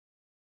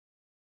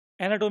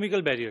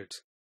anatomical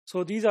barriers.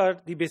 So these are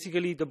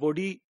basically the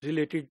body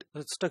related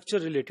structure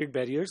related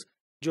barriers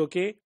जो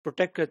कि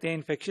protect करते हैं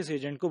infectious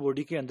agent को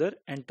बॉडी के अंदर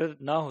एंटर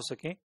ना हो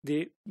सकें. They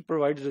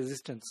provide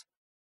resistance.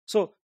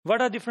 So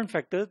what are different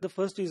factors? The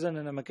first is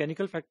an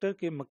mechanical factor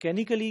के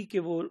मैकेनिकली के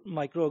वो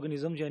माइक्रो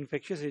ऑर्गेनिज्म या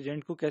इन्फेक्शियस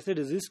एजेंट को कैसे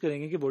रेजिस्ट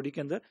करेंगे कि बॉडी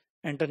के अंदर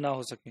एंटर ना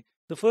हो सके.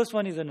 The first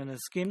one is an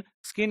skin.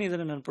 Skin is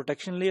an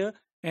protection layer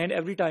and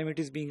every time it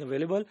is being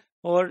available,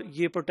 और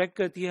ये प्रोटेक्ट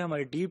करती है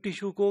हमारी डीप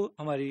टिश्यू को,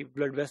 हमारी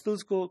ब्लड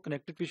वेसल्स को,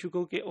 कनेक्टिव टिश्यू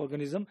को, कि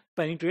ऑर्गेनिज्म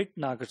पेनिट्रेट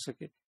ना कर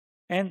सके.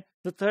 And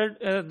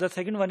the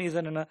second one is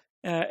an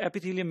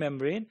epithelium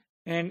membrane.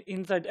 And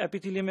inside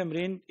epithelium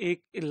membrane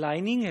एक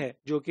लाइनिंग है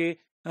जो कि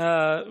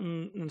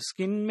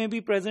स्किन में भी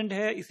प्रेजेंट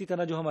है, इसी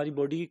तरह जो हमारी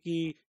बॉडी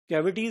की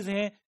कैविटीज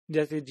हैं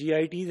जैसे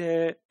जीआईटीज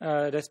है,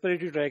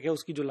 रेस्पिरेटरी ट्रैक है,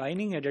 उसकी जो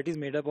लाइनिंग है date is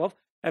made up of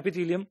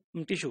epithelium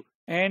tissue.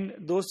 And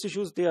those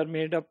tissues they are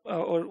made up,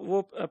 और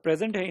वो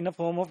प्रेजेंट है इन a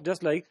form of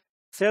just like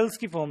sales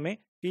की फॉर्म में.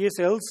 ये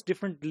सेल्स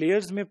डिफरेंट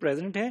लेयर्स में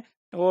प्रेजेंट है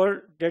और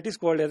date is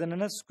called as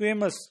an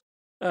squamous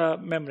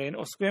membrane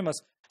और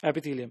स्क्वेमस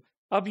एपिथेलियम.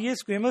 अब ये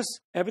स्क्वेमस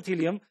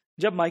एपिथेलियम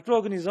जब माइक्रो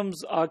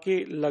ऑर्गेनिजम्स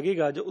आके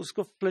लगेगा, जो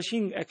उसको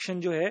फ्लशिंग एक्शन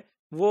जो है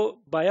वो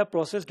bye a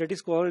process date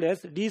is called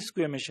as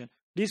डीस्क्वेमेशन.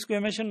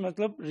 डीस्क्वेमेशन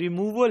मतलब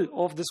removal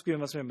of the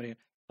squamous membrane.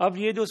 अब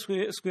ये जो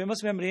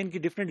स्क्वेमस मेम्ब्रेन की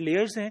डिफरेंट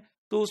लेयर्स हैं,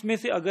 तो उसमें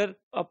से अगर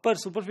अपर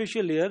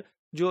सुपरफिशियल लेयर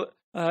जो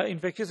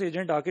इन्फेक्शियस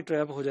एजेंट आके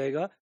ट्रैप हो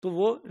जाएगा तो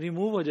वो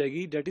रिमूव हो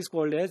जाएगी. डेट इज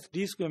कॉल्ड एज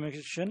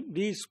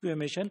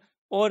डीस्क्वेमेशन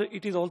और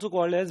it is also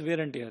called as where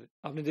and tear.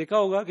 आपने देखा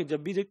होगा कि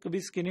जब भी कभी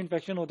स्किन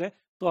इन्फेक्शन होता है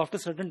तो आफ्टर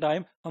सर्टेन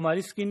टाइम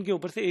हमारी स्किन के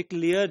ऊपर से एक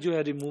लेयर जो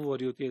है रिमूव हो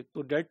रही होती है.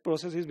 तो that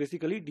process is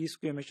basically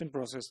डीस्क्वेमेशन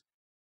process.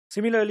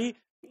 Similarly,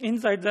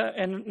 inside the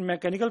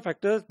mechanical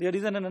factors, there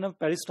is an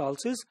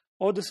peristalsis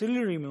or the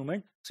ciliary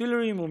movement.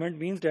 Ciliary movement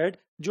means that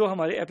जो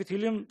हमारे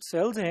epithelium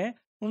cells हैं,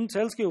 उन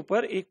cells के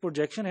ऊपर एक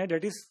projection है,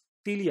 that is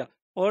cilia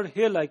और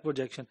hair-like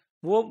projection.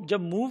 वो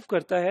जब move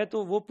करता है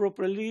तो वो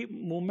properly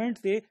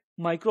movement से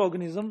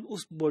microorganism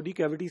उस body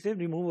cavity से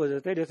remove हो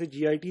जाता है, जैसे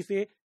GIT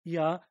से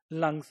या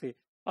lung से.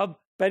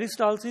 अब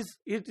peristalsis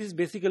it is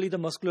basically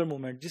the muscular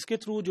movement जिसके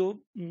थ्रू जो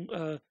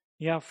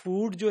या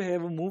फूड जो है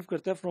वो मूव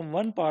करता है from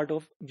one part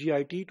of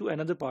GIT to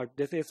another part,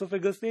 जैसे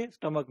एसोफेगस से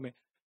स्टमक में.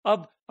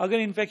 अब अगर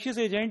इन्फेक्शियस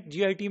एजेंट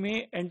जीआईटी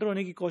में एंटर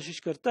होने की कोशिश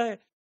करता है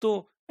तो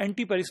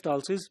एंटी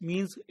पेरिस्टालसिस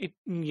मींस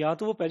या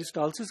तो वो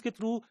पेरिस्टालसिस के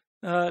थ्रू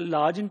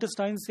लार्ज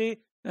इंटेस्टाइन से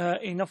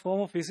इन a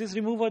form of faces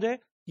remove हो जाए,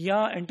 या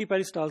anti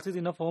peristalsis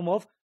in a form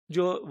of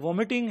जो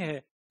वॉमिटिंग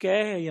है, कै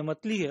है या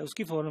मतली है,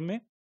 उसकी फॉर्म में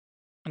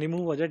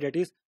रिमूव हो जाए. Date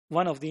is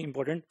one of the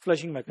important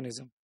flushing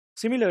mechanism.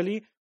 Similarly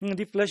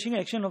the flushing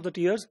action of the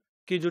tears,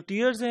 कि जो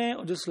टीयर्स हैं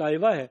और जो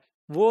स्लाइवा है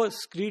वो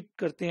स्क्रीट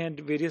करते हैं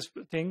वेरियस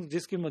थिंग्स,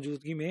 जिसकी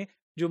मौजूदगी में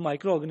जो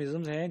माइक्रो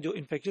ऑर्गेनिजम्स हैं, जो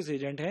इन्फेक्शियस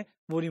एजेंट हैं,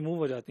 वो रिमूव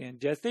हो जाते हैं.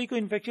 जैसे ही कोई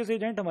इन्फेक्शियस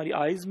एजेंट हमारी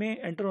आईज में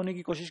एंटर होने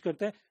की कोशिश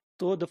करता है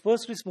तो द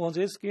फर्स्ट रिस्पॉन्स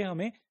इज कि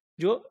हमें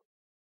जो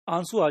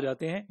आंसू आ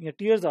जाते हैं या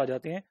टीयर्स आ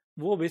जाते हैं,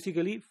 वो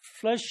बेसिकली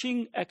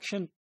फ्लशिंग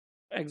एक्शन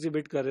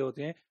एग्जिबिट कर रहे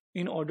होते हैं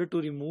in order to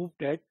remove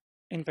that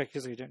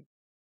infectious agent.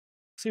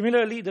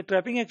 Similarly, the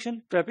trapping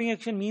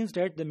action means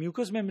that the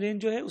mucous membrane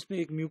जो है उसमें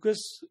एक mucus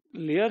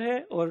layer है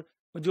और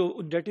जो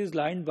that is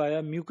lined by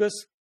a mucus,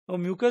 और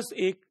mucus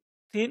एक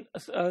thin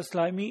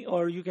slimy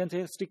और you can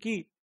say sticky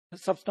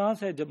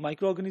substance है. जब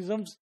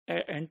microorganisms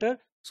enter,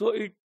 so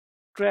it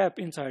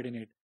trap inside in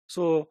it.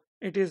 So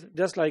it is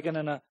just like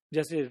an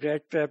जैसे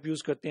rat trap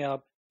use करते हैं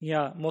आप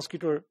या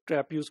mosquito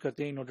trap use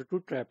करते हैं in order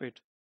to trap it.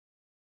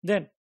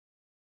 Then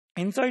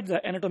inside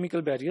the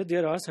anatomical barrier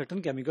there are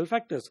certain chemical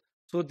factors.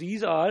 So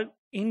these are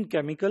in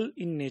chemical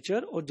in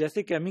nature, और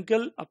जैसे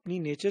chemical अपनी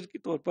नेचर के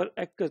तौर पर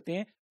एक्ट करते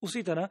हैं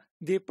उसी तरह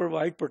they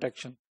provide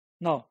protection.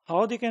 Now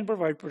how they can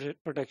provide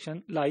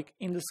protection? Like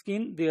in the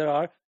skin there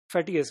are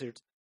fatty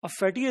acids. अब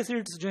फैटी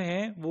एसिड्स जो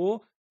हैं वो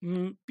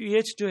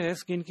पीएच जो है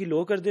स्किन की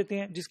लो कर देते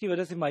हैं, जिसकी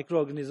वजह से माइक्रो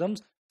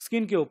ऑर्गेनिजम्स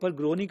स्किन के ऊपर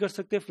ग्रो नहीं कर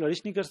सकते,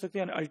 फ्लरिश नहीं कर सकते,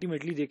 and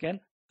ultimately they can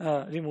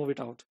remove it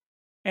out.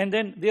 And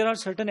then there are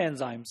certain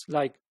enzymes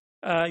like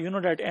you know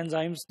that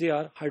enzymes, they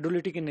are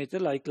hydrolytic in nature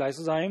like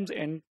lysozymes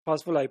and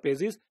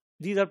phospholipases.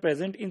 These are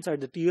present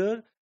inside the tear,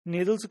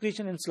 nasal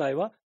secretion and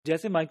saliva.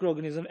 जैसे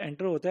microorganism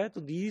enter होता है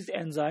तो these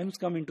enzymes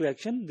come into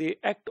action. They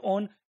act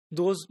on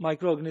those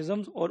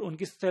microorganisms और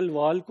उनकी cell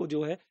wall को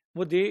जो है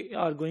वो they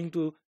are going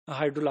to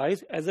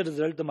hydrolyze. As a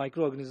result, the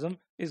microorganism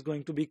is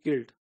going to be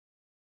killed.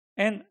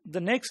 And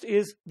the next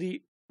is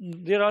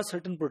there are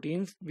certain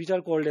proteins which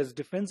are called as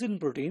defensin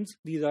proteins.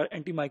 These are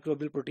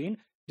antimicrobial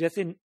protein.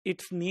 जैसे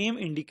its name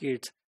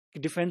indicates कि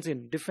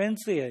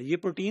defence से है, ये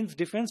proteins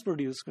defence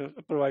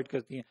provide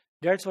करती हैं.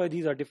 That's why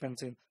these are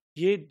defensin.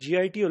 ये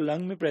GIT और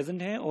lung में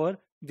प्रेजेंट हैं और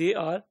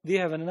they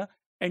have an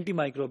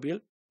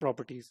antimicrobial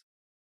properties.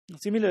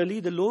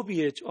 Similarly, the low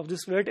pH of the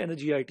sweat and the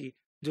GIT,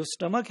 जो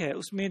स्टमक है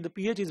उसमें the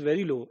pH is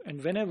very low,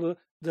 and whenever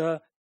the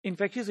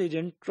infectious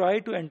agent try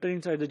to enter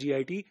inside the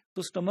GIT,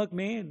 तो stomach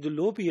में जो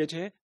लो pH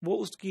है वो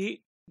उसकी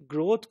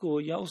growth को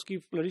या उसकी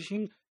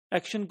फ्लरिशिंग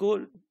एक्शन को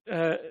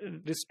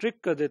रिस्ट्रिक्ट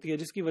कर देती है,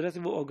 जिसकी वजह से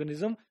वो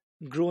ऑर्गेनिज्म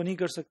ग्रो नहीं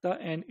कर सकता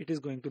and it is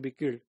going to be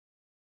killed.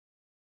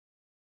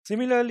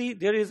 Similarly,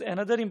 there is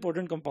another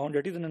important compound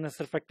that is known as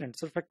surfactant.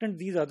 Surfactant,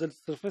 these are the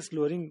surface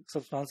lowering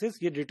substances.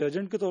 ये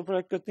detergent के तौर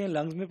पर act करते हैं,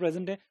 lungs में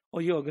present है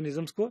और ये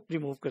organisms को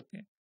remove करते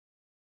हैं.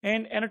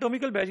 And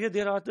anatomical barrier,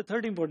 there are the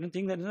third important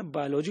thing, that is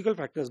biological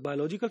factors.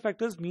 Biological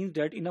factors means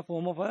that in a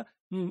form of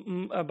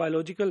a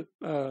biological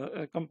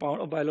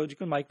compound or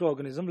biological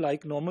microorganism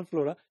like normal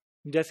flora,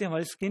 जैसे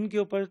हमारी skin के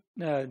ऊपर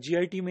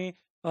GIT में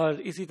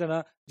और इसी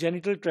तरह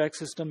genital track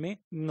system में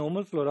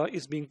normal flora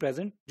is being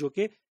present, जो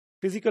कि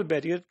फिजिकल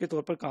बैरियर के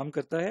तौर पर काम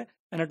करता है,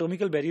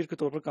 एनाटॉमिकल बैरियर के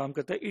तौर पर काम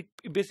करता है.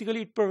 It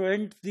basically it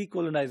prevents the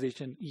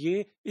colonisation.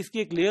 ये इसकी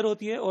एक लेयर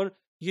होती है और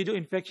ये जो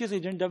इन्फेक्शियस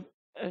एजेंट जब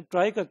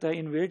ट्राई करता है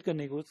इन्वेड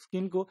करने को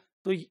स्किन को,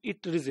 तो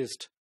इट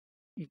रेजिस्ट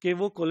कि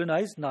वो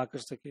कोलोनाइज ना कर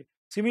सके.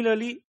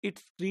 Similarly it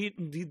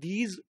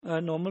these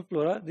normal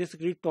flora they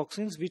secret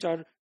toxins which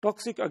are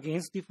toxic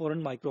against the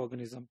foreign micro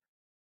organism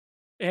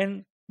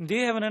and they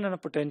have an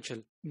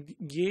potential.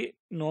 ये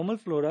नॉर्मल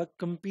फ्लोरा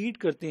compete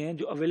करते हैं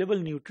जो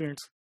अवेलेबल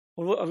न्यूट्रिएंट्स,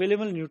 और वो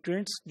अवेलेबल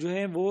न्यूट्रिएंट्स जो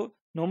हैं वो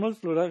normal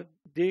flora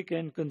they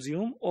can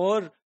consume,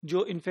 और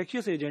जो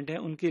इन्फेक्शियस एजेंट हैं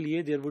उनके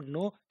लिए there would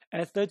know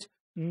as such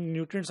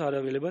nutrients are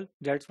available.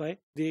 That's why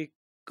they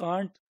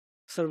can't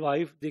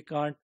survive, they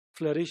can't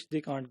flourish,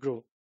 they can't grow.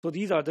 So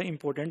these are the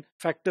important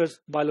factors,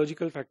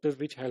 biological factors,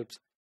 which helps.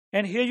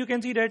 And here you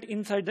can see that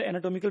inside the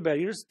anatomical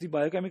barriers, the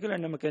biochemical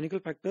and the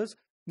mechanical factors,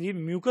 the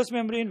mucous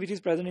membrane which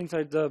is present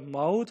inside the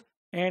mouth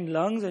and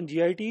lungs and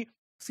GIT,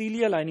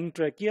 cilia lining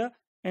trachea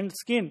and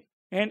skin,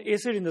 and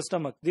acid in the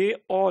stomach, they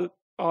all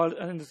are,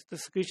 and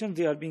the secretions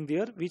they are being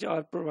there, which are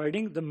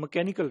providing the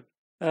mechanical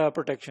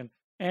protection.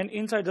 And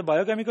inside the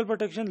biochemical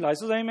protection,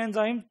 lysozyme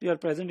enzymes, they are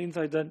present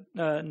inside the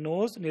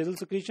nose, nasal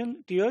secretion,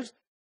 tears,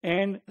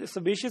 and the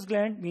sebaceous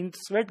gland means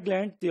sweat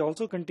gland. They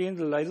also contain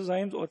the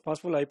lysozymes or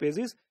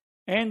phospholipases,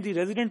 and the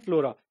resident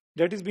flora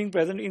that is being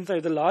present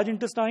inside the large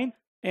intestine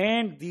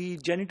and the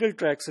genital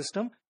tract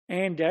system,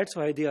 and that's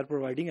why they are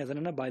providing as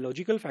a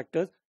biological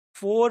factors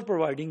for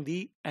providing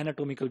the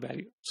anatomical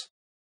barriers.